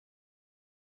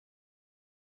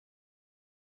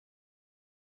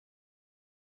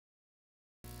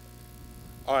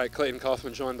All right, Clayton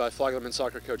Coffman joined by Flagler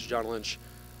soccer coach John Lynch.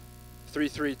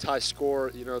 3-3 tie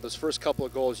score. You know, those first couple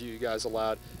of goals you guys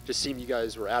allowed just seemed you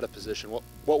guys were out of position.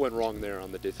 What went wrong there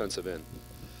on the defensive end?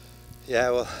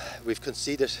 Yeah, well, we've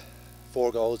conceded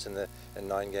 4 goals in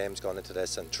 9 games going into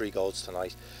this, and 3 goals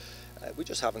tonight. We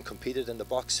just haven't competed in the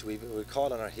box. We're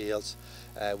caught on our heels.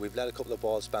 We've let a couple of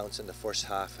balls bounce in the first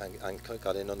half and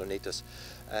got in underneath us.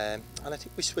 And I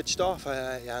think we switched off.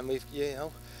 And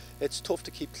it's tough to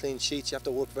keep clean sheets. You have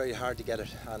to work very hard to get it.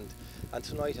 And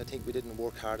tonight I think we didn't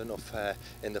work hard enough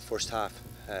in the first half.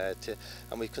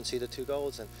 And we conceded 2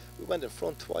 goals, and we went in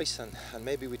front twice, and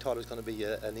maybe we thought it was going to be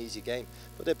an easy game,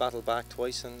 but they battled back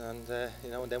twice, and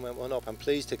then went 1 up. I'm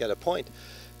pleased to get a point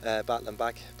battling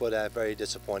back, but very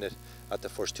disappointed at the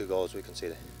first 2 goals we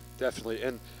conceded. Definitely.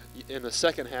 And in the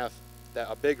second half,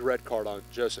 a big red card on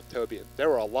Joseph Toby. There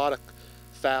were a lot of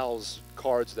fouls,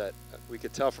 cards that we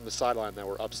could tell from the sideline that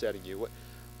were upsetting you.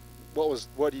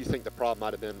 What do you think the problem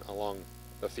might have been along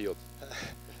the field?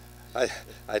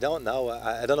 I don't know.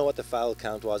 I don't know what the foul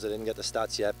count was. I didn't get the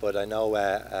stats yet, but I know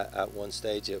at one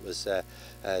stage it was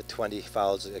 20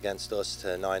 fouls against us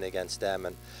to 9 against them.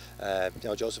 And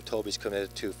Joseph Toby's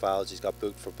committed 2 fouls. He's got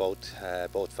booked for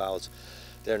both fouls.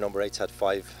 Their number 8's had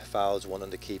 5 fouls, 1 on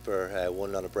the keeper,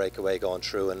 1 on a breakaway going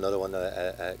through, and another one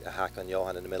a hack on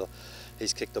Johan in the middle.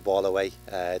 He's kicked the ball away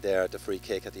there at the free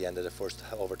kick at the end of the first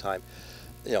overtime.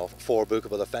 4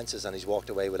 bookable offences, and he's walked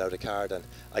away without a card, and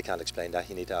I can't explain that.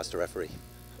 You need to ask the referee.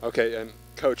 Okay, and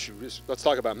Coach, let's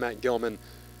talk about Matt Gilman.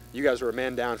 You guys were a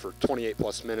man down for 28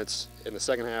 plus minutes in the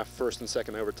second half, first and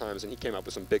second overtimes, and he came up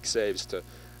with some big saves to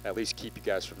at least keep you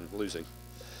guys from losing.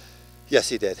 Yes,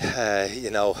 he did.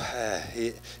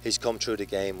 He's come through the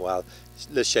game well. He's a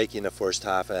little shaky in the first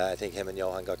half. I think him and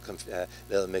Johan got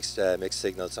little mixed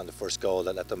signals on the first goal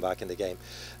that let them back in the game.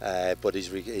 But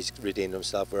he's redeemed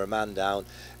himself. We're a man down.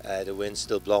 The wind's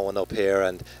still blowing up here,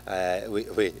 and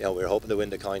we're hoping to win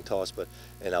the coin toss. But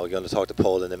we're going to talk to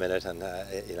Paul in a minute, and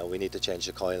we need to change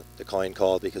the coin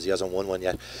call because he hasn't won one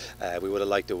yet. We would have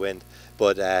liked to win,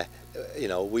 but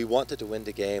we wanted to win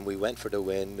the game. We went for the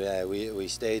win. We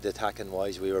stayed attacking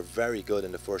wise. We were very good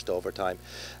in the first overtime.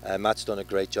 Matt's done a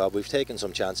great job. We've taken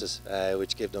some chances,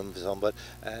 which give them some, but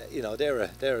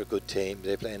they're a good team.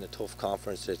 They play in a tough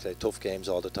conference. They play tough games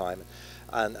all the time.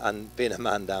 And being a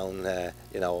man down,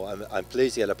 I'm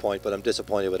pleased to get a point, but I'm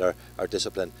disappointed with our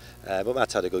discipline. But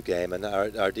Matt's had a good game, and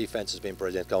our defence has been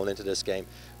brilliant going into this game.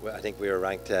 I think we were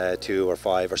ranked 2 or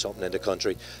 5 or something in the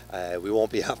country. We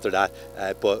won't be after that,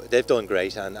 but they've done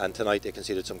great, and tonight they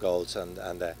conceded some goals,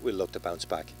 and we'll look to bounce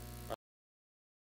back.